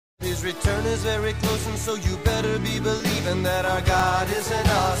His return is very close, and so you better be believing that our God is an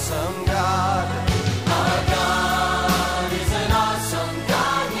awesome God. Our God is an awesome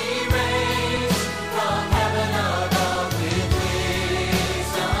God. He reigns from heaven above with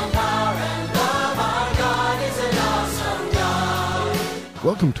wisdom, power, and love. Our God is an awesome God.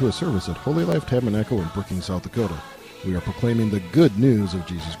 Welcome to a service at Holy Life Tabernacle in Brookings, South Dakota. We are proclaiming the good news of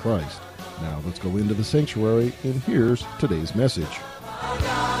Jesus Christ. Now let's go into the sanctuary, and here's today's message. Our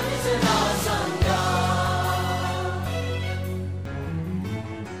God is an awesome God.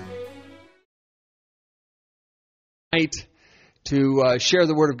 To share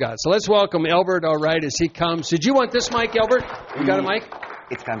the Word of God. So let's welcome Albert, all right, as he comes. Did you want this mic, Albert? You got a mic?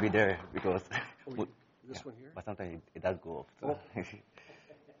 It can be there because... This one here? But sometimes it does go off. So.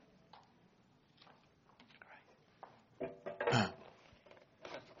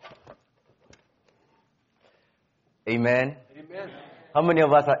 Amen. Amen. How many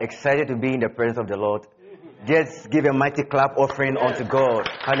of us are excited to be in the presence of the Lord? Just give a mighty clap offering unto God.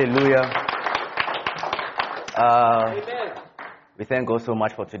 Hallelujah. Amen. We thank God so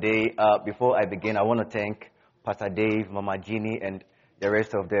much for today. Before I begin, I want to thank Pastor Dave, Mama Jeannie, and the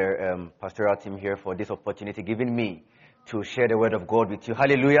rest of their pastoral team here for this opportunity given me to share the word of God with you.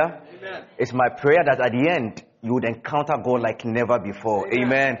 Hallelujah. Amen. It's my prayer that at the end, you would encounter God like never before.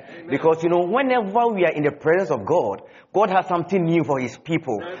 Amen. Amen. Because, whenever we are in the presence of God, God has something new for His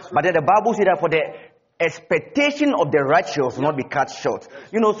people. That's right. But then the Bible says that for the expectation of the righteous will not be cut short.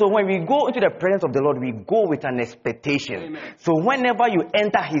 So when we go into the presence of the Lord, we go with an expectation. Amen. So whenever you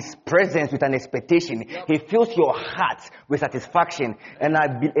enter His presence with an expectation, He fills your heart with satisfaction. And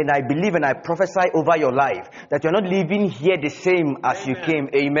I believe and I prophesy over your life that you're not living here the same as you came.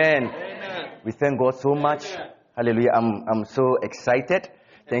 Amen. Amen. We thank God so much. Amen. Hallelujah. I'm so excited.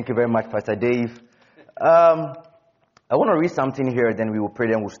 Thank you very much, Pastor Dave. I want to read something here, then we will pray,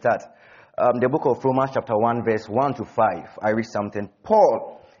 then we'll start. The book of Romans chapter 1, verse 1 to 5. I read something.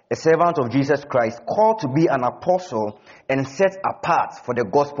 Paul, a servant of Jesus Christ, called to be an apostle and set apart for the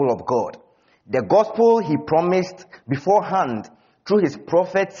gospel of God. The gospel he promised beforehand through his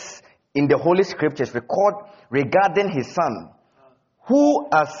prophets in the Holy Scriptures record regarding his son, who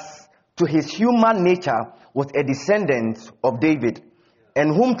as to his human nature was a descendant of David,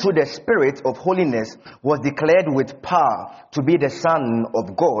 and whom through the Spirit of holiness was declared with power to be the Son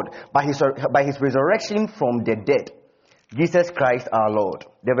of God by his resurrection from the dead, Jesus Christ our Lord.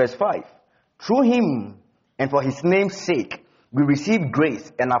 The verse 5. Through him and for his name's sake, we receive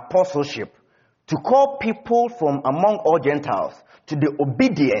grace and apostleship to call people from among all Gentiles to the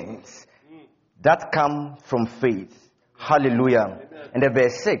obedience that come from faith. Hallelujah. And the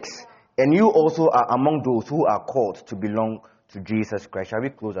verse 6. And you also are among those who are called to belong to Jesus Christ. Shall we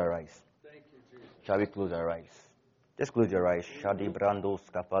close our eyes? Thank you, Jesus. Shall we close our eyes? Just close your eyes. Shadi brando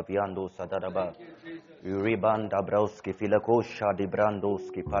skapaviando sadadaba. Uribanda brauski filako shadi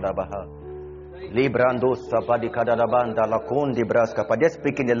brandoski parabaha. Librando sapadi kadadabanda lakundi braskapa. Just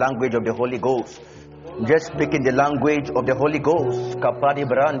speak in the language of the Holy Ghost. Just speak in the language of the Holy Ghost. Kapadi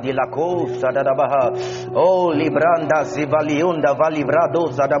brandi lako sadadabaha. Oh, libranda zivaliunda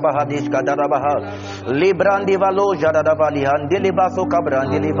valibrado zadabaha dishkadadabaha. Librandi valo jadadavali handilibaso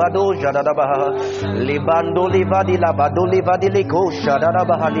kabrandi livado jadadabaha. Libando livadi labado livadi liko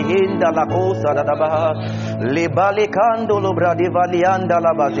shadadabaha lihinda lako sadadabaha. Libali kando lubradi valianda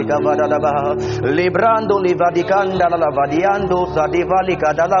labazika vadadabaha. Librando livadi kanda lavadiando sadivali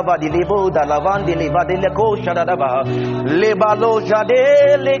kadalavadi libo dalavandi livadi leko shadadabaha. Libalo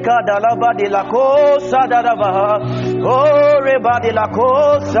jade likadalavadi lako sadadabaha. Oh, rebadi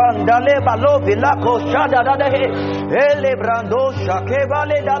lako sandale balo vilako shadadahe. Elebrando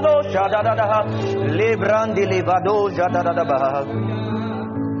shakevale dalo shadadaha. Librandi livado jadadabaha.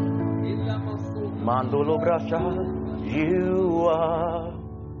 Mandolo brasha, you are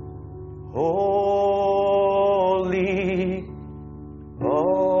holy,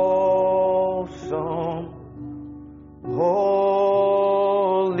 awesome, holy,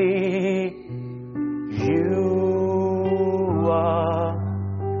 you are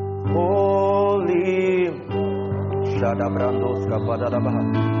holy. Shadabrandos kapadadabaha.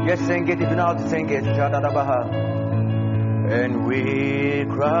 Yes, sing it if you know how to sing it. Shadadabaha. And we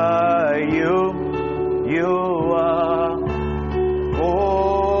cry, you are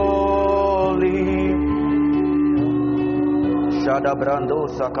holy. Shadabrando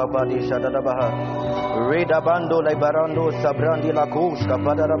sakabadi shadadabaha. Redabando liberando sabrandi lakush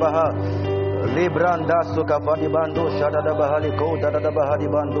kapadadabaha. Libranda sukavadi bando shadadabaha liko dadadabaha di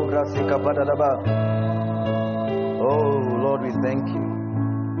bando grasi kapadadabaha. Oh Lord, we thank you.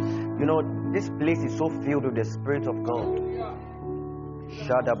 This place is so filled with the Spirit of God.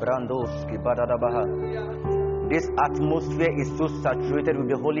 Shada brandoski badadabaha. This atmosphere is so saturated with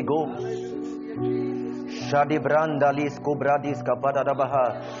the Holy Ghost. Shadi brandalis kobradis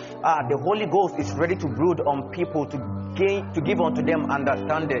kabadadabaha. The Holy Ghost is ready to brood on people to give unto them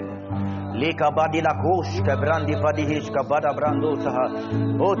understanding. Oh,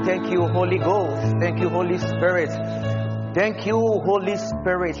 thank you, Holy Ghost. Thank you, Holy Spirit. Thank you, Holy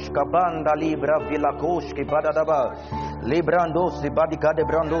Spirit. Kabanda libra vilakosh kibadadaba. Librandos ibadika de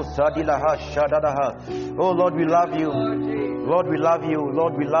brandos sadilaha shadadaha. Oh Lord, we love you. Lord, we love you.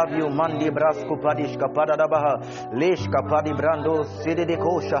 Lord, we love you. Mandi brasko padish kapadadabaha. Lesh kapadi brandos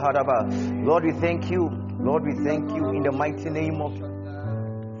sidideko shahadaba. Lord, we thank you. Lord, we thank you in the mighty name of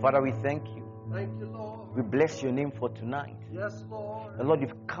Father, we thank you. Thank you, Lord. We bless your name for tonight. Yes, Lord. And Lord,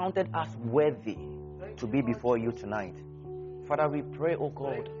 you've counted us worthy to be before you tonight. Father, we pray, oh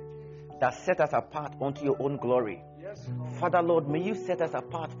God, that set us apart unto your own glory. Yes, Lord. Father, Lord, may you set us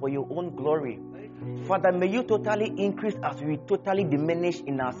apart for your own glory. Father, may you totally increase as we totally diminish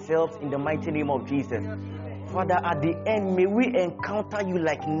in ourselves in the mighty name of Jesus. Father, at the end, may we encounter you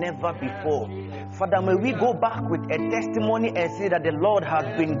like never before. Father, may we go back with a testimony and say that the Lord has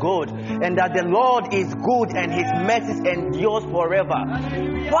been good and that the Lord is good and his mercy endures forever.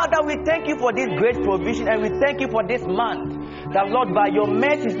 Father, we thank you for this great provision and we thank you for this month. That, Lord, by your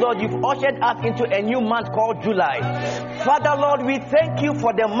mercy, Lord, you've ushered us into a new month called July. Father, Lord, we thank you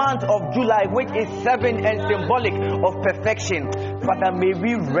for the month of July, which is 7 and symbolic of perfection. Father, may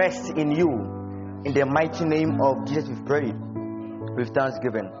we rest in you. In the mighty name of Jesus, we've prayed with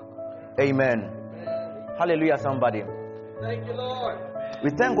thanksgiving. Amen. Hallelujah, somebody. Thank you, Lord.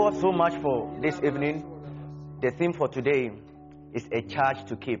 We thank God so much for this evening. The theme for today is a charge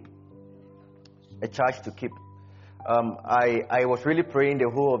to keep. A charge to keep. I was really praying the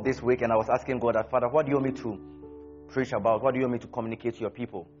whole of this week and I was asking God, Father, what do you want me to preach about? What do you want me to communicate to your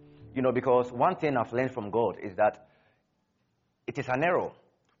people? You know, because one thing I've learned from God is that it is an error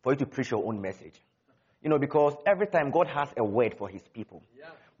for you to preach your own message. You know, because every time God has a word for his people. Yeah.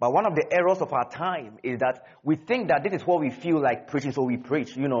 But one of the errors of our time is that we think that this is what we feel like preaching, so we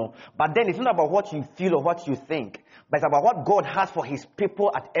preach, you know. But then it's not about what you feel or what you think, but it's about what God has for his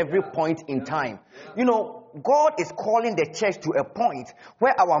people at every point in time. You know, God is calling the church to a point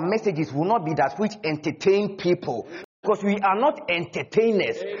where our messages will not be that which entertain people. Because we are not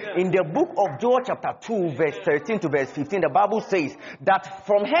entertainers. Amen. In the book of Joel chapter 2 verse 13 to verse 15, the Bible says that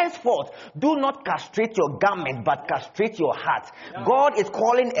from henceforth, do not castrate your garment, but castrate your heart. Yeah. God is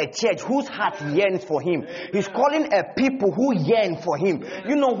calling a church whose heart yearns for him. He's calling a people who yearn for him.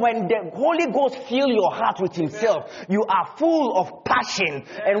 You know, when the Holy Ghost fills your heart with himself, you are full of passion.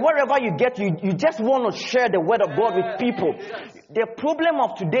 And wherever you get, you just want to share the word of God with people. The problem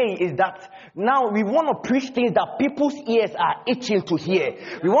of today is that now we want to preach things that people's ears are itching to hear.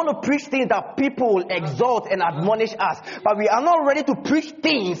 We want to preach things that people will exalt and admonish us. But we are not ready to preach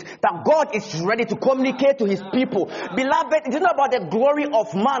things that God is ready to communicate to his people. Beloved, it's not about the glory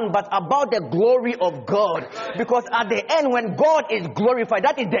of man, but about the glory of God. Because at the end, when God is glorified,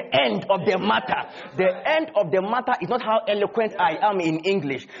 that is the end of the matter. The end of the matter is not how eloquent I am in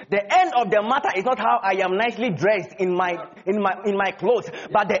English. The end of the matter is not how I am nicely dressed in my clothes,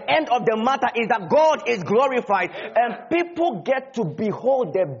 but the end of the matter is that God is glorified and people get to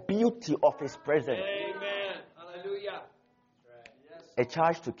behold the beauty of his presence. Amen. Hallelujah. Yes. A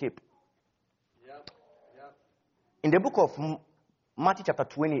charge to keep. Yep. In the book of Matthew chapter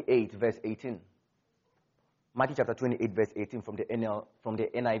 28 verse 18. Matthew chapter 28 verse 18 from the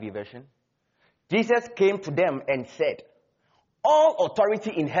NIV version. Jesus came to them and said, all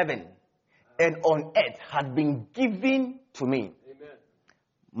authority in heaven and on earth had been given to me. Amen.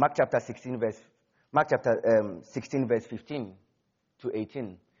 Mark chapter 16 verse 15 to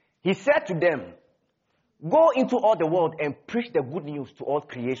 18. He said to them, go into all the world and preach the good news to all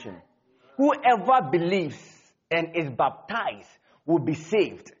creation. Whoever believes and is baptized will be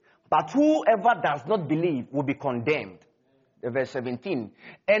saved, but whoever does not believe will be condemned. Verse 17.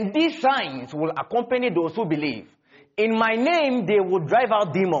 And these signs will accompany those who believe. In my name, they will drive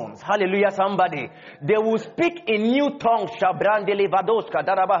out demons. Hallelujah, somebody. They will speak in new tongues.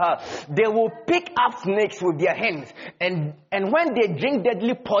 They will pick up snakes with their hands. And when they drink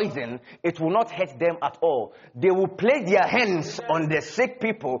deadly poison, it will not hurt them at all. They will place their hands on the sick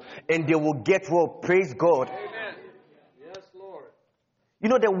people and they will get well. Praise God. Amen. Yes, Lord. You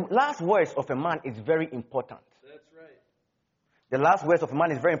know, the last words of a man is very important. That's right. The last words of a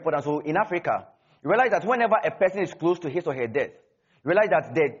man is very important. So in Africa, you realize that whenever a person is close to his or her death, you realize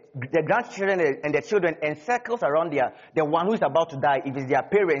that the grandchildren and the children encircles around the one who is about to die. If it's their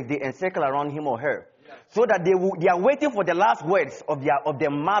parents, they encircle around him or her. Yeah. So that they are waiting for the last words of their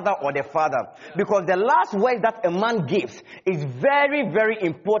mother or their father. Because the last word that a man gives is very, very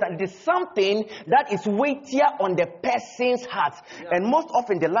important. It is something that is weightier on the person's heart. And most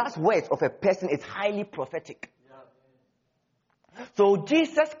often the last words of a person is highly prophetic. So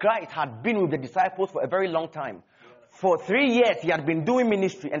Jesus Christ had been with the disciples for a very long time. For 3 years he had been doing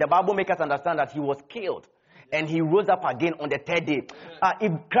ministry, and the Bible makes us understand that he was killed. And he rose up again on the third day.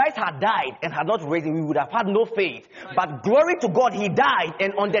 If Christ had died and had not risen, we would have had no faith. But glory to God, he died.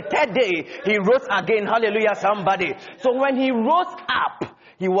 And on the third day, he rose again. Hallelujah, somebody. So when he rose up,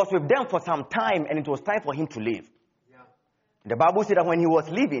 he was with them for some time. And it was time for him to leave. The Bible said that when he was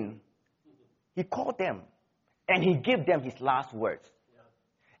leaving, he called them. And he gave them his last words.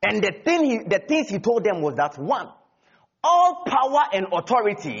 And the things he told them was that, one, all power and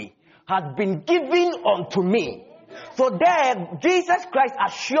authority has been given unto me. So there, Jesus Christ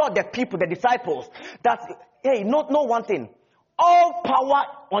assured the people, the disciples, that, hey, know one thing. All power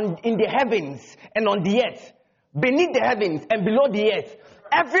in the heavens and on the earth, beneath the heavens and below the earth,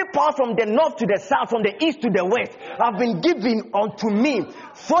 every power from the north to the south, from the east to the west, have been given unto me.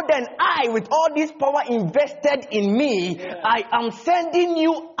 So then I, with all this power invested in me, I am sending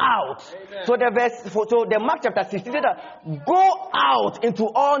you out. So the Mark chapter 16 said that, go out into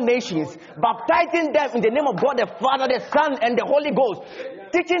all nations, baptizing them in the name of God the Father, the Son, and the Holy Ghost,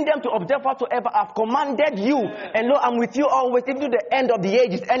 teaching them to observe whatsoever I've commanded you. And lo, I'm with you always, even to the end of the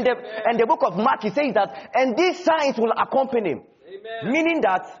ages. And the book of Mark, he says that, and these signs will accompany him. Amen. Meaning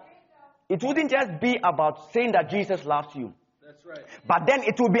that it wouldn't just be about saying that Jesus loves you. That's right. But then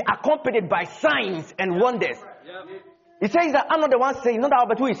it will be accompanied by signs and wonders. Yep. It says that I'm not the one saying, not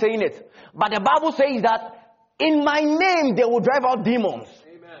Albert who is saying it. But the Bible says that in my name they will drive out demons.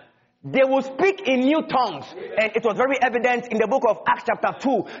 They will speak in new tongues. And it was very evident in the book of Acts chapter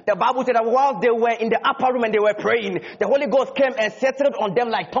 2. The Bible said that while they were in the upper room and they were praying, the Holy Ghost came and settled on them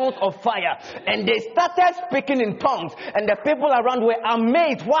like tongues of fire. And they started speaking in tongues. And the people around were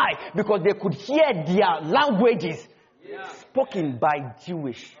amazed. Why? Because they could hear their languages spoken by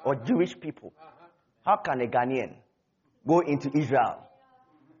Jewish people. How can a Ghanaian go into Israel?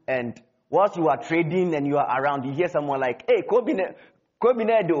 And whilst you are trading and you are around, you hear someone like, hey,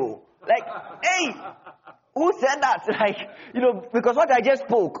 Kobinedo. Like, hey, who said that? Like, because what I just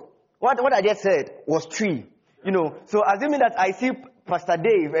spoke, what I just said was tree. So assuming that I see Pastor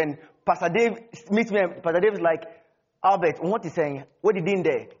Dave and Pastor Dave meets me and Pastor Dave is like, Albert, what is saying? What did he in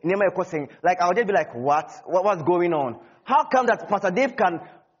there? Saying, like, I'll just be like, what's going on? How come that Pastor Dave can,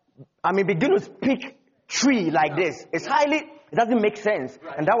 begin to speak tree like this? It doesn't make sense.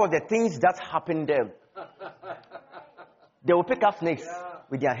 And that was the things that happened there. They will pick up snakes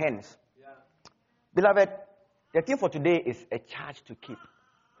with their hands. Beloved, the thing for today is a charge to keep.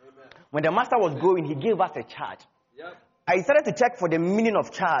 Amen. When the master was going, he gave us a charge. I started to check for the meaning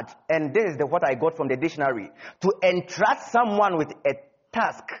of charge, and this is what I got from the dictionary. To entrust someone with a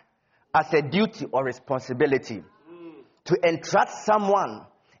task as a duty or responsibility. To entrust someone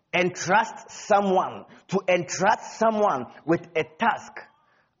with a task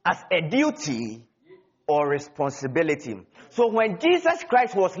as a duty or responsibility. So when Jesus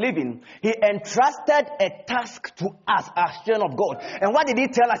Christ was living, he entrusted a task to us as children of God. And what did he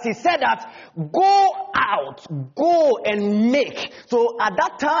tell us? He said that, go and make. So at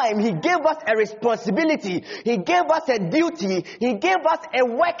that time, he gave us a responsibility. He gave us a duty. He gave us a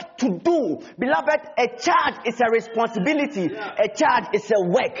work to do. Beloved, a charge is a responsibility. A charge is a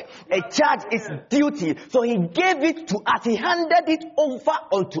work. A charge is duty. So he gave it to us. He handed it over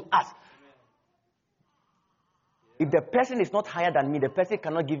unto us. If the person is not higher than me, the person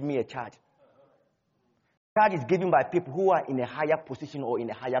cannot give me a charge. Charge is given by people who are in a higher position or in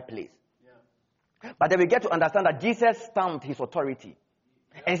a higher place. But then we get to understand that Jesus stamped his authority.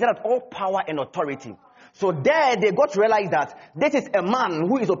 And he said that all power and authority. So there they got to realize that this is a man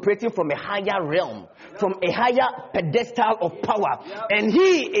who is operating from a higher realm, from a higher pedestal of power. And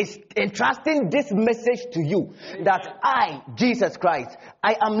he is entrusting this message to you that I, Jesus Christ,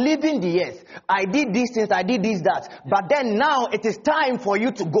 I am leaving the earth. I did these things, I did this, that. But then now it is time for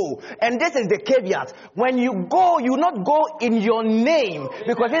you to go. And this is the caveat. When you go, you not go in your name.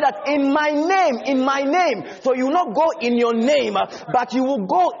 Because say that in my name. So you not go in your name, but you will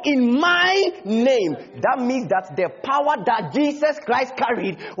go in my name. That means that the power that Jesus Christ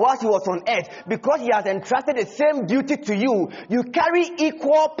carried whilst he was on earth, because he has entrusted the same duty to you, you carry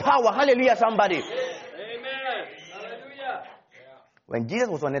equal power. Hallelujah, somebody. Amen. Hallelujah. When Jesus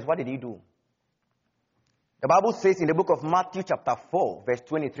was on earth, what did he do? The Bible says in the book of Matthew chapter 4, verse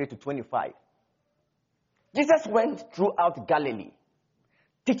 23 to 25. Jesus went throughout Galilee,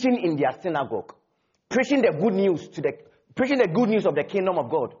 teaching in their synagogue, preaching the good news of the kingdom of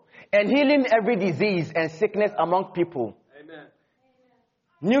God, and healing every disease and sickness among people. Amen.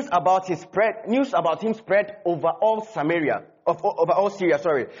 News about him spread over all Syria,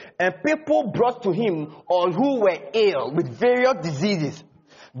 and people brought to him all who were ill with various diseases,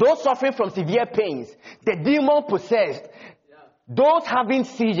 those suffering from severe pains, the demon possessed, those having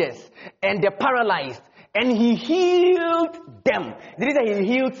seizures, and the paralyzed, and he healed them. Did he say he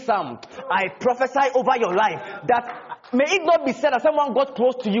healed some? I prophesy over your life that may it not be said that someone got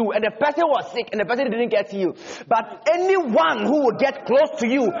close to you and the person was sick and the person didn't get to you. But anyone who will get close to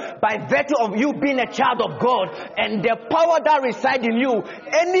you by virtue of you being a child of God and the power that resides in you,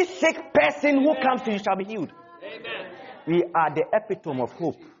 any sick person who comes to you shall be healed. Amen. We are the epitome of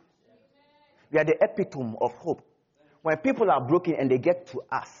hope. We are the epitome of hope. When people are broken and they get to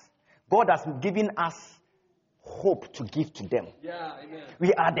us, God has given us hope to give to them. Yeah, amen.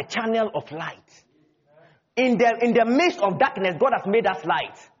 We are the channel of light. In the midst of darkness, God has made us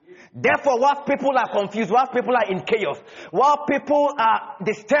light. Therefore, while people are confused, while people are in chaos, while people are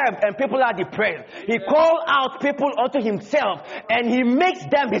disturbed and people are depressed, He calls out people unto Himself and He makes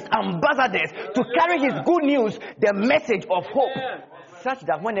them His ambassadors to carry His good news, the message of hope, such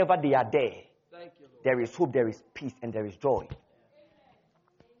that whenever they are there, there is hope, there is peace, and there is joy.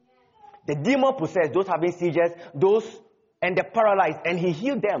 The demon possessed, those having seizures, those and the paralyzed, and He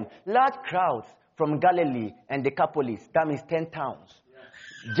healed them. Large crowds from Galilee and Decapolis, that means 10 towns,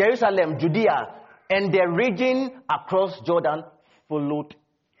 Jerusalem, Judea, and the region across Jordan followed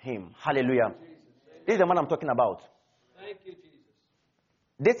Him. Hallelujah. This is the man I'm talking about. Thank you, Jesus.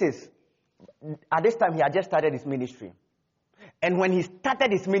 This is, at this time, he had just started his ministry. And when he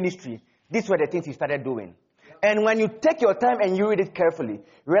started his ministry, these were the things he started doing. And when you take your time and you read it carefully,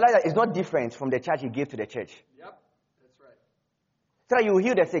 you realize that it's not different from the charge he gave to the church. Yep, that's right. So that you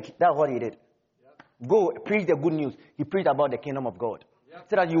heal the sick, that's what he did. Go preach the good news. He preached about the kingdom of God. Yep.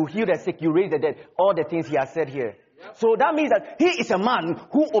 So that you heal the sick, you raise the dead, all the things he has said here. Yep. So that means that he is a man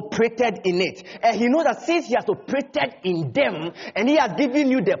who operated in it. And he knows that since he has operated in them and he has given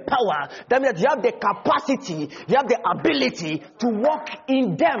you the power, that means that you have the capacity, you have the ability to walk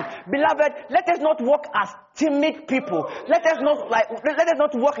in them. Beloved, let us not walk as timid people. Let us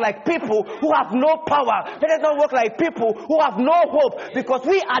not walk like people who have no power. Let us not walk like people who have no hope, because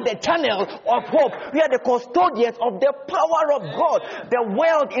we are the channel of hope. We are the custodians of the power of God. The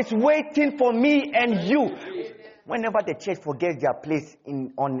world is waiting for me and you. Whenever the church forgets their place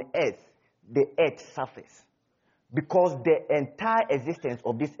on earth, the earth suffers, because the entire existence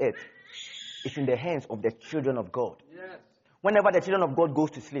of this earth is in the hands of the children of God. Yes. Whenever the children of God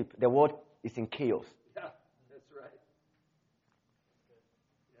goes to sleep, the world is in chaos. Yeah, that's right.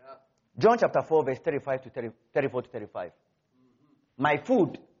 Yeah. John chapter 4, verse 34 to 35. My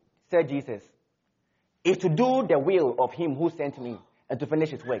food, said Jesus, is to do the will of Him who sent me and to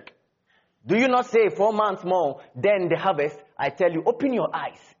finish His work. Do you not say 4 months more, then the harvest? I tell you, open your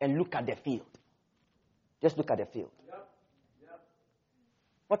eyes and look at the field. Just look at the field. Yep.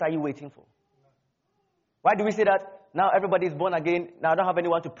 What are you waiting for? Why do we say that? Now everybody is born again. Now I don't have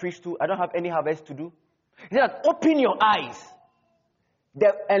anyone to preach to. I don't have any harvest to do. He said that open your eyes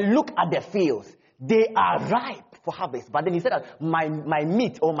and look at the fields. They are ripe for harvest. But then he said that my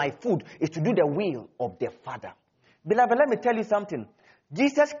meat or my food is to do the will of the Father. Beloved, let me tell you something.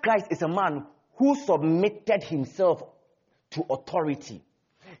 Jesus Christ is a man who submitted himself to authority.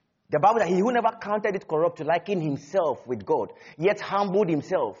 The Bible says, he who never counted it corrupt to liken himself with God, yet humbled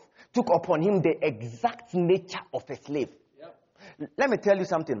himself, took upon him the exact nature of a slave. Yep. Let me tell you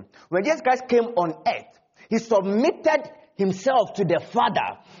something. When Jesus Christ came on earth, he submitted himself to the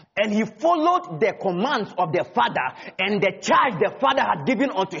Father, and he followed the commands of the Father and the charge the Father had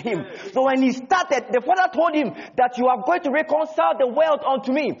given unto him. So when he started, the Father told him that you are going to reconcile the world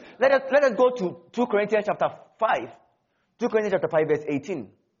unto me. Let us go to 2 Corinthians chapter 5. 2 Corinthians chapter 5 verse 18.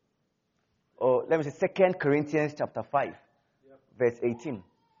 Or let me say 2 Corinthians chapter 5 verse 18.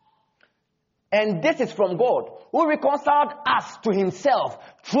 And this is from God, who reconciled us to himself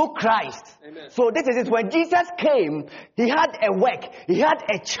through Christ. Amen. So this is it. When Jesus came, he had a work, he had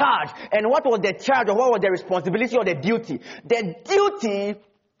a charge. And what was the charge, or what was the responsibility or the duty? The duty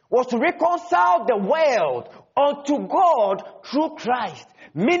was to reconcile the world unto God through Christ.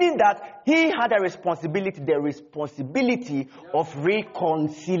 Meaning that he had a responsibility, the responsibility of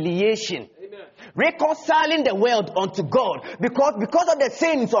reconciliation. Amen. reconciling the world unto God, because of the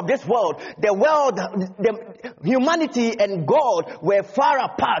sins of this world, the humanity and God were far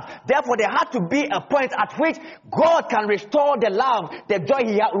apart. Therefore, there had to be a point at which God can restore the love, the joy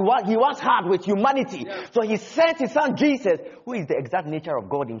he once had with humanity. So he sent his son Jesus, who is the exact nature of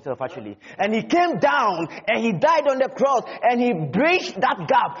God himself actually, and he came down and he died on the cross, and he bridged that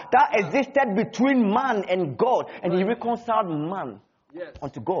gap that existed between man and God, and he reconciled man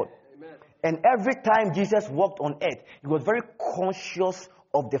unto God. And every time Jesus walked on earth, he was very conscious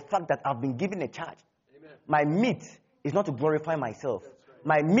of the fact that I've been given a charge. Amen. My meat is not to glorify myself.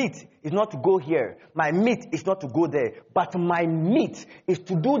 My meat is not to go here. My meat is not to go there. But my meat is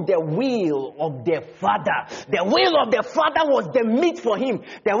to do the will of the Father. The will of the Father was the meat for him.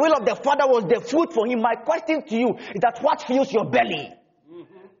 The will of the Father was the food for him. My question to you is that what fills your belly?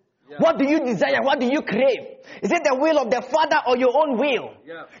 What do you desire? What do you crave? Is it the will of the Father or your own will?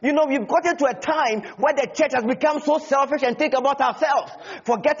 Yeah. You know, we've gotten to a time where the church has become so selfish and think about ourselves,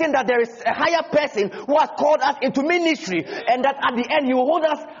 forgetting that there is a higher person who has called us into ministry, and that at the end he will hold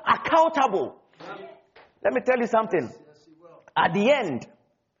us accountable. Let me tell you something. At the end,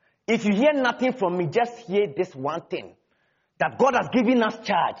 if you hear nothing from me, just hear this one thing, that God has given us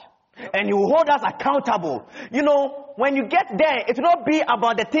charge. And he will hold us accountable. You know, when you get there, it will not be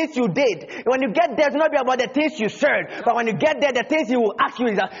about the things you did. When you get there, it will not be about the things you served. But when you get there, the things he will ask you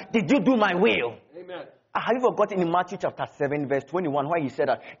is that, did you do my will? Amen. Have you forgotten in Matthew chapter 7 verse 21 where he said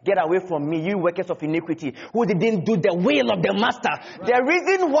that, get away from me, you workers of iniquity, who didn't do the will of the master. Right. The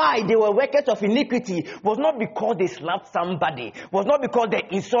reason why they were workers of iniquity was not because they slapped somebody, was not because they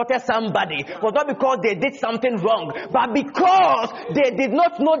insulted somebody, was not because they did something wrong, but because they did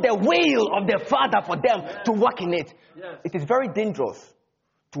not know the will of the Father for them to walk in it. Yes. It is very dangerous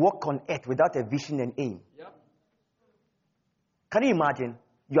to walk on earth without a vision and aim. Yep. Can you imagine?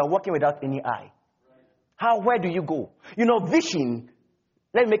 You are walking without any eye. Where do you go? You know, vision,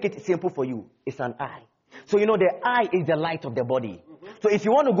 let me make it simple for you. It's an eye. So, you know, the eye is the light of the body. So if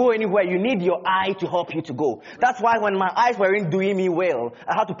you want to go anywhere, you need your eye to help you to go. That's why when my eyes weren't doing me well,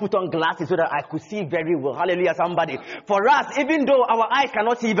 I had to put on glasses so that I could see very well. Hallelujah, somebody. For us, even though our eyes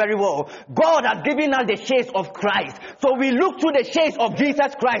cannot see very well, God has given us the shades of Christ. So we look through the shades of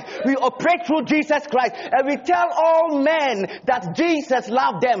Jesus Christ. We operate through Jesus Christ. And we tell all men that Jesus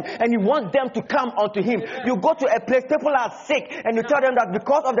loved them and he wants them to come unto him. You go to a place, people are sick, and you tell them that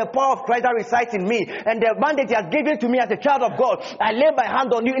because of the power of Christ that resides in me and the mandate he has given to me as a child of God, I lay my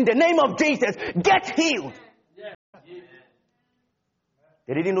hand on you in the name of Jesus. Get healed.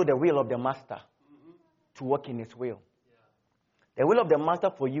 They didn't know the will of the master to work in his will. The will of the master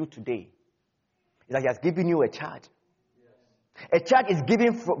for you today is that he has given you a charge. A charge is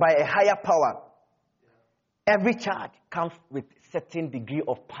given by a higher power. Every charge comes with certain degree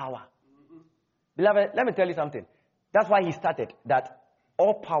of power. Beloved, let me tell you something. That's why he started that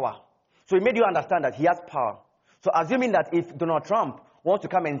all power. So he made you understand that he has power. So assuming that if Donald Trump wants to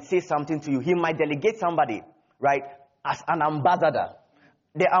come and say something to you, he might delegate somebody, right, as an ambassador.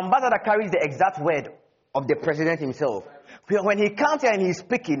 The ambassador carries the exact word of the president himself. When he comes here and he's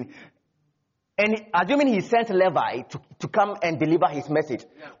speaking, and assuming he sent Levi to come and deliver his message.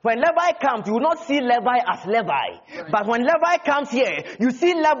 When Levi comes, you will not see Levi as Levi. But when Levi comes here, you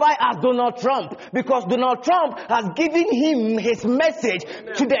see Levi as Donald Trump. Because Donald Trump has given him his message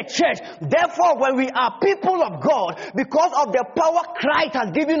to the church. Therefore, when we are people of God, because of the power Christ has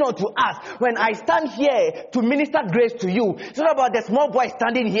given unto us, when I stand here to minister grace to you, it's not about the small boy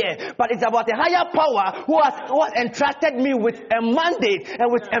standing here, but it's about a higher power who has entrusted me with a mandate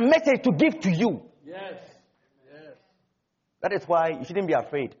and with a message to give to you. Yes. Yes. That is why you shouldn't be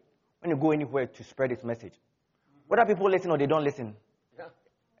afraid when you go anywhere to spread this message. Whether people listen or they don't listen,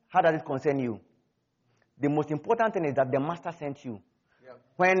 how does it concern you? The most important thing is that the master sent you. Yeah.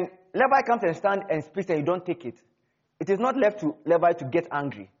 When Levi comes and stands and speaks and you don't take it, it is not left to Levi to get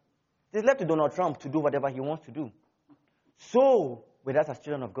angry. It is left to Donald Trump to do whatever he wants to do. So, with us as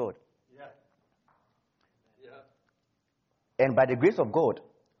children of God. Yeah. Yeah. And by the grace of God,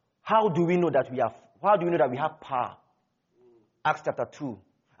 how do we know that we have power? Acts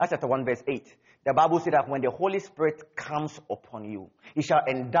chapter 1 verse 8. The Bible says that when the Holy Spirit comes upon you, he shall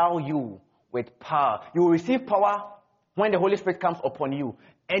endow you with power. You will receive power when the Holy Spirit comes upon you,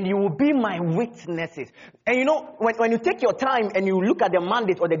 and you will be my witnesses. And you know, when you take your time and you look at the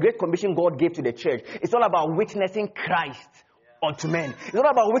mandate or the great commission God gave to the church, it's all about witnessing Christ unto men. It's all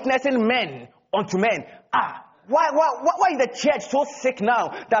about witnessing men unto men. Why is the church so sick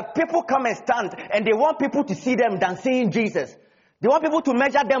now that people come and stand and they want people to see them than seeing Jesus? They want people to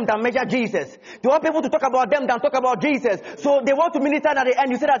measure them than measure Jesus. They want people to talk about them than talk about Jesus. So they want to minister at the end.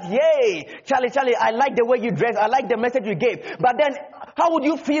 You say that, yay, Charlie, I like the way you dress. I like the message you gave. But then, how would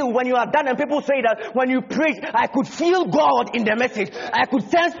you feel when you are done and people say that when you preach, I could feel God in the message. I could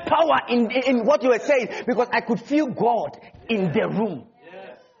sense power in what you were saying because I could feel God in the room.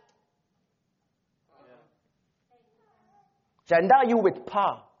 Shall endow you with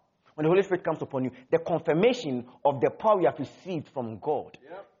power. When the Holy Spirit comes upon you, the confirmation of the power you have received from God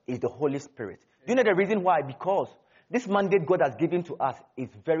is the Holy Spirit. Do you know the reason why? Because this mandate God has given to us is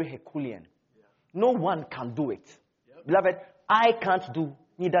very Herculean. No one can do it. Beloved, I can't do,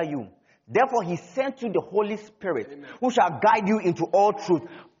 neither you. Therefore, He sent you the Holy Spirit, who shall guide you into all truth.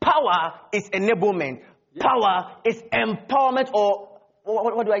 Power is enablement. Power is empowerment, or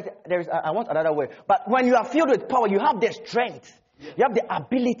what do I say? I want another word. But when you are filled with power, you have the strength. You have the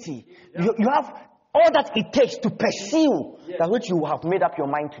ability. You have all that it takes to pursue that which you have made up your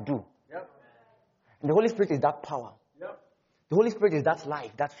mind to do. And the Holy Spirit is that power. The Holy Spirit is that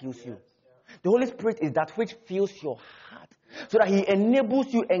life that fills you. The Holy Spirit is that which fills your heart. So that He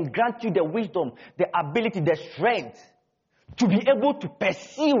enables you and grants you the wisdom, the ability, the strength to be able to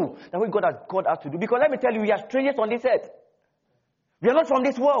pursue that which God has called us to do. Because let me tell you, we are strangers on this earth. We are not from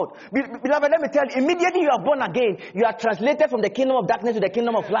this world. Beloved, let me tell you, immediately you are born again, you are translated from the kingdom of darkness to the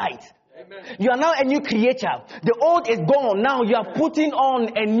kingdom of light. Amen. You are now a new creature. The old is gone. Now you are putting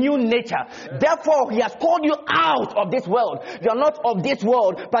on a new nature. Therefore, He has called you out of this world. You are not of this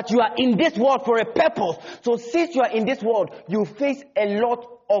world, but you are in this world for a purpose. So since you are in this world, you face a lot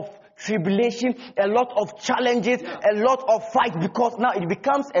of tribulation, a lot of challenges, a lot of fight, because now it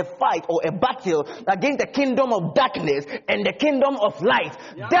becomes a fight or a battle against the kingdom of darkness and the kingdom of light.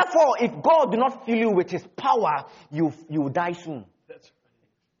 Therefore, if God do not fill you with His power, you will die soon.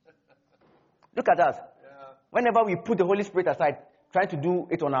 Look at us. Whenever we put the Holy Spirit aside, trying to do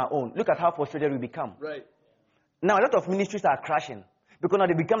it on our own, look at how frustrated we become. Right. Now, a lot of ministries are crashing because now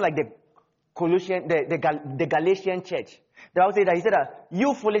they become like the Galatian church. The Bible says that He said that,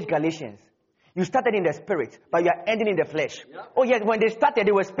 you foolish Galatians, you started in the spirit, but you are ending in the flesh. Oh yes, when they started,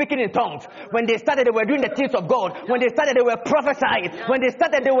 they were speaking in tongues. When they started, they were doing the things of God. When they started, they were prophesying. When they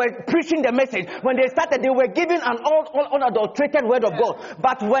started, they were preaching the message. When they started, they were giving an unadulterated word of God.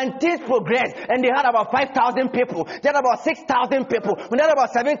 But when things progressed, and they had about 5,000 people, they had about 6,000 people, when they had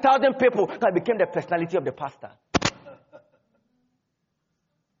about 7,000 people, that became the personality of the pastor.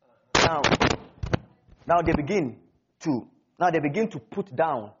 Now they begin to put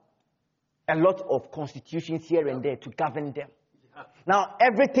down a lot of constitutions here and there to govern them. Now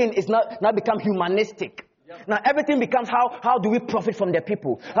everything is now become humanistic. Now everything becomes how do we profit from the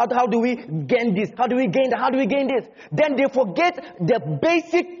people? How do we gain this? How do we gain that? How do we gain this? Then they forget the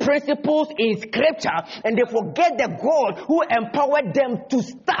basic principles in Scripture, and they forget the God who empowered them to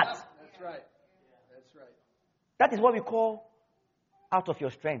start. That's right. That is what we call out of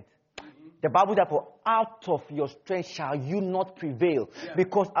your strength. The Bible says, for out of your strength shall you not prevail.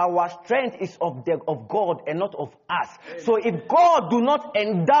 Because our strength is of God and not of us. So if God do not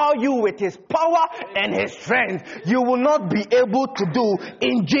endow you with His power and His strength, you will not be able to do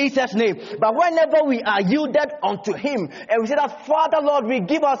in Jesus' name. But whenever we are yielded unto Him, and we say that, Father, Lord, we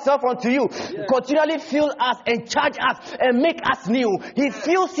give ourselves unto you. Continually fill us and charge us and make us new. He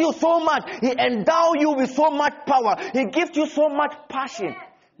fills you so much. He endows you with so much power. He gives you so much passion.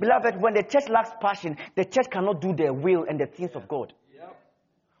 Beloved, when the church lacks passion, the church cannot do their will and the things of God.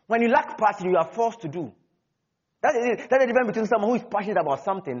 When you lack passion, you are forced to do. That is the difference between someone who is passionate about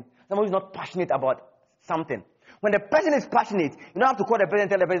something, someone who is not passionate about something. When the person is passionate, you don't have to call the person and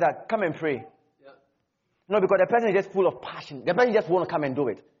tell the person that, come and pray. No, because the person is just full of passion. The person just want to come and do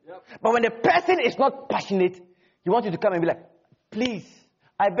it. But when the person is not passionate, he wants you to come and be like, please,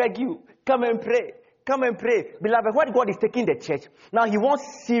 I beg you, come and pray. Come and pray. Beloved, what God is taking the church, now He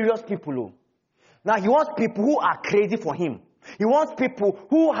wants serious people. Now He wants people who are crazy for Him. He wants people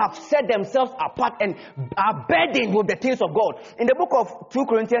who have set themselves apart and are burdened with the things of God. In the book of 2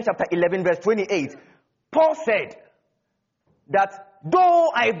 Corinthians chapter 11 verse 28, Paul said that though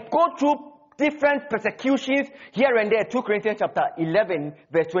I go through different persecutions here and there, 2 Corinthians chapter 11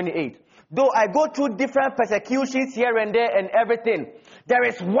 verse 28, though I go through different persecutions here and there and everything, there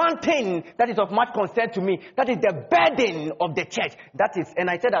is one thing that is of much concern to me. That is the burden of the church. That is, and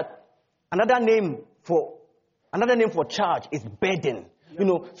I said that another name for charge is burden. You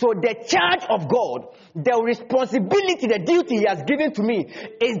know, so the charge of God, the responsibility, the duty He has given to me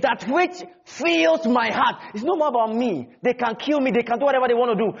is that which fills my heart. It's no more about me. They can kill me. They can do whatever they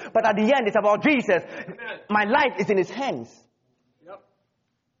want to do. But at the end, it's about Jesus. My life is in His hands.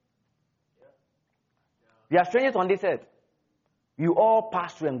 We are strangers on this earth. You all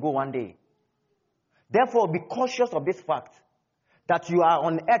pass through and go one day. Therefore, be cautious of this fact that you are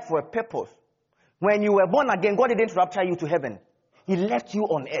on earth for a purpose. When you were born again, God didn't rapture you to heaven. He left you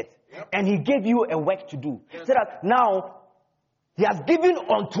on earth. And He gave you a work to do. So that now, He has given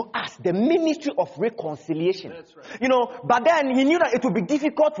unto us the ministry of reconciliation. That's right. You know, but then He knew that it would be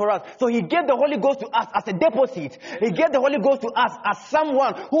difficult for us. So He gave the Holy Ghost to us as a deposit. He gave the Holy Ghost to us as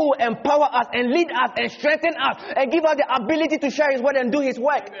someone who will empower us and lead us and strengthen us and give us the ability to share His word and do His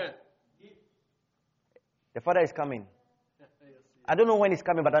work. Amen. The Father is coming. I don't know when He's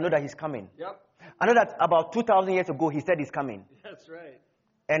coming, but I know that He's coming. Yep. I know that about 2,000 years ago, He said He's coming. That's right.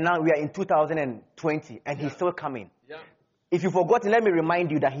 And now we are in 2020, and He's still coming. Yep. If you've forgotten, let me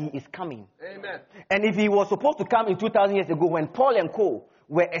remind you that He is coming. Amen. And if He was supposed to come in 2,000 years ago, when Paul and co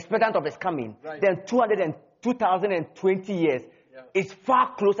were expectant of His coming, Right. then 2020 years is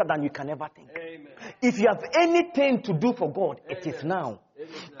far closer than you can ever think. Amen. If you have anything to do for God, it is now.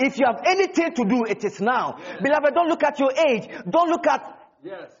 If you have anything to do, it is now. Beloved, don't look at your age. Don't look at...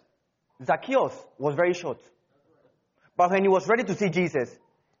 Yes. Zacchaeus was very short. But when he was ready to see Jesus,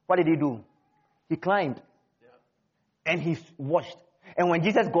 what did he do? He climbed. And he washed. And when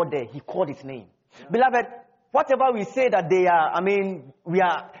Jesus got there, he called His name. Beloved, whatever we say that they are,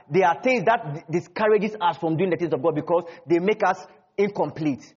 they are things that discourages us from doing the things of God because they make us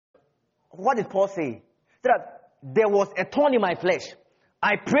incomplete. What did Paul say? That there was a thorn in my flesh.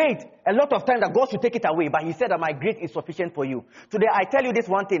 I prayed a lot of times that God should take it away, but He said that my grace is sufficient for you. Today I tell you this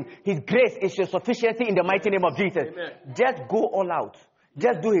one thing. His grace is your sufficiency in the mighty name of Jesus. Amen. Just go all out.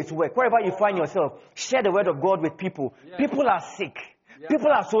 Just do His work. Wherever you find yourself, share the word of God with people. Yeah. People are sick. Yeah.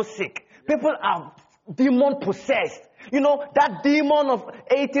 People are so sick. People are demon possessed. You know, that demon of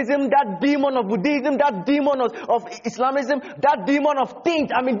atheism, that demon of Buddhism, that demon of Islamism, that demon of things.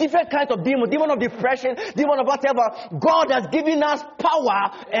 Different kinds of demons. Demon of depression, demon of whatever. God has given us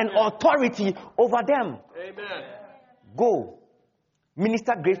power and authority over them. Amen. Go.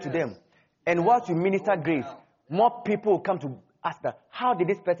 Minister grace to them. And whilst you minister grace, more people will come to ask that, how did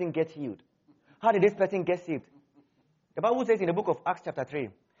this person get healed? How did this person get saved? The Bible says in the book of Acts chapter 3,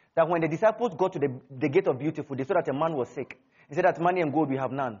 that when the disciples got to the gate of Beautiful, they saw that a man was sick. He said that money and gold we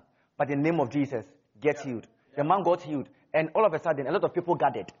have none, but in the name of Jesus, get healed. The man got healed, and all of a sudden, a lot of people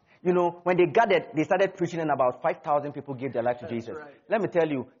gathered. You know, when they gathered, they started preaching, and about 5,000 people gave their life to Jesus. Right. Let me tell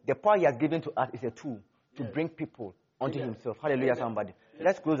you, the power He has given to us is a tool to bring people unto Himself. Hallelujah, somebody.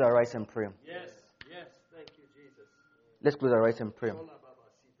 Let's close our eyes and pray. Yes. Yes. Thank you, Jesus. Let's close our eyes and pray.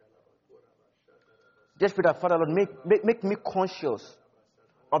 Just pray that, Father, Lord, make me conscious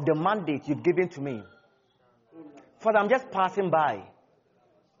of the mandate You've given to me. Father, I'm just passing by.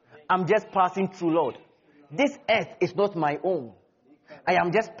 I'm just passing through, Lord. This earth is not my own. I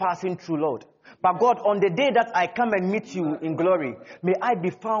am just passing through, Lord. But God, on the day that I come and meet You in glory, may I be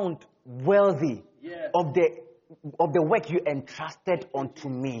found worthy of the work You entrusted unto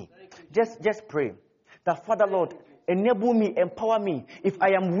me. Just pray that, Father, Lord, enable me, empower me. If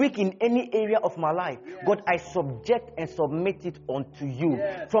I am weak in any area of my life, God, I subject and submit it unto You.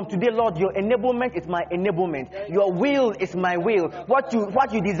 From today, Lord, Your enablement is my enablement. Your will is my will. What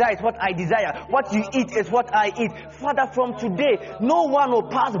you desire is what I desire. What You eat is what I eat. Father, from today, no one will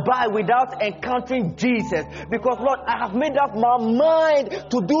pass by without encountering Jesus. Because, Lord, I have made up my mind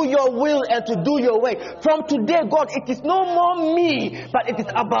to do Your will and to do Your way. From today, God, it is no more me, but it is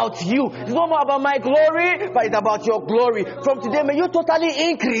about You. It's no more about my glory, but it's about Your glory. From today, may You totally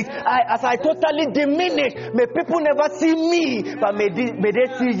increase as I totally diminish. May people never see me, but may they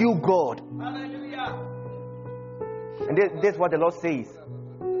see You, God. Hallelujah. And this is what the Lord says.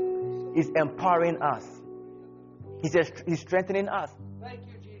 He's empowering us. He's strengthening us. Thank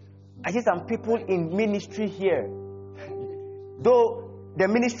you, Jesus. I see some people in ministry here. Though the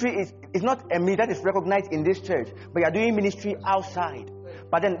ministry is not a ministry that is recognized in this church, but you are doing ministry outside.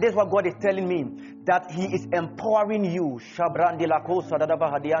 But then this is what God is telling me, that He is empowering you.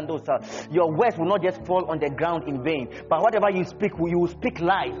 Your words will not just fall on the ground in vain, but whatever you speak, you will speak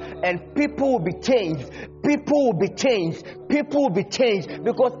life, and people will be changed. People will be changed. People will be changed,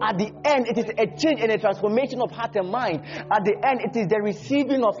 because at the end it is a change and a transformation of heart and mind. At the end it is the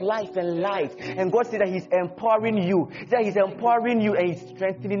receiving of life and light. And God said that He's empowering you. That He's empowering you and He's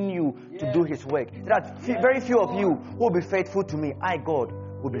strengthening you to do His work. That very few of you will be faithful to me. I, God,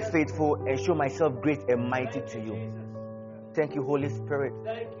 will be faithful and show myself great and mighty to You. Thank You, Holy Spirit.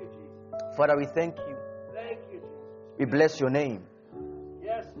 Thank you, Jesus. Father, we thank You. Thank you, Jesus. We bless Your name.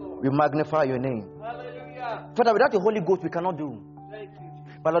 Yes, Lord. We magnify Your name. Hallelujah. Father, without the Holy Ghost, we cannot do. Thank you,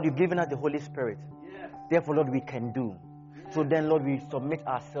 Jesus. But Lord, You've given us the Holy Spirit. Yes. Therefore, Lord, we can do. So then, Lord, we submit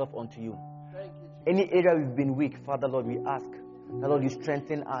ourselves unto You. Thank you, Jesus. Any area we've been weak, Father, Lord, we ask That, Lord, you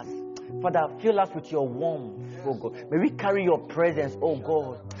strengthen us. Father, fill us with your warmth, oh God. May we carry your presence, oh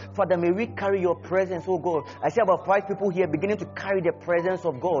God. Father, may we carry your presence, oh God. I see about 5 people here beginning to carry the presence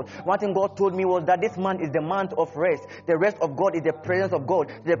of God. One thing God told me was that this month is the month of rest. The rest of God is the presence of God.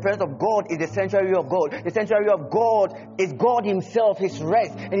 The presence of God is the sanctuary of God. The sanctuary of God is God himself, his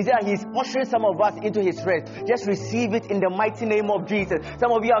rest. And he said that he's ushering some of us into his rest. Just receive it in the mighty name of Jesus.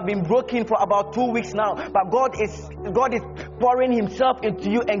 Some of you have been broken for about 2 weeks now, but God is pouring himself into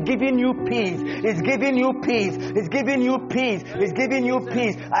you and giving you peace. He's giving you peace. He's giving you peace. He's giving you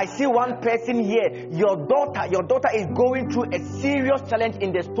peace. I see one person here. Your daughter is going through a serious challenge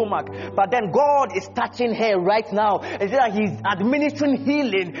in the stomach, but then God is touching her right now. He said that he's administering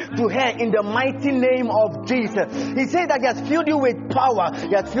healing to her in the mighty name of Jesus. He says that he has filled you with power.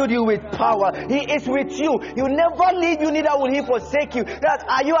 He has filled you with power. He is with you. He will never leave you, neither will he forsake you. That,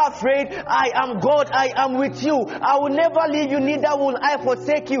 are you afraid? I am God. I am with you. I will never leave you, neither will I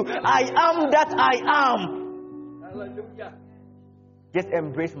forsake you. I am that I am. Hallelujah. Just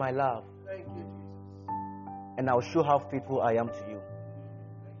embrace my love. Thank you, Jesus. And I'll show how faithful I am to you.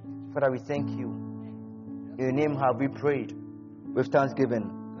 Father, we thank you. In your name have we prayed with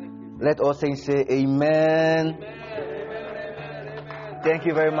thanksgiving. Let all saints say amen. Thank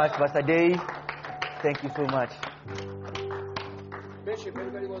you very much, Pastor Dave. Thank you so much. Bishop,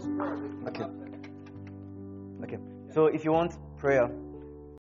 everybody wants to pray. Okay. So if you want prayer.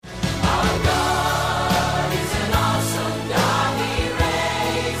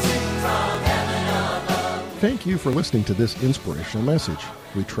 Thank you for listening to this inspirational message.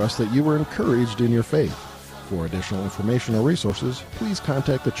 We trust that you were encouraged in your faith. For additional information or resources, please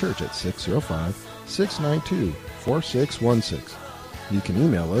contact the church at 605-692-4616. You can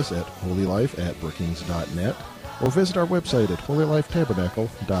email us at holylife@brookings.net or visit our website at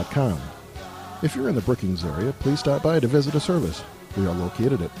holylifetabernacle.com. If you're in the Brookings area, please stop by to visit a service. We are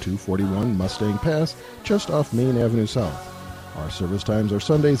located at 241 Mustang Pass, just off Main Avenue South. Our service times are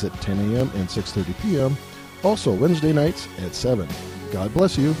Sundays at 10 a.m. and 6:30 p.m., also Wednesday nights at 7. God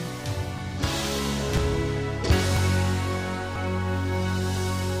bless you.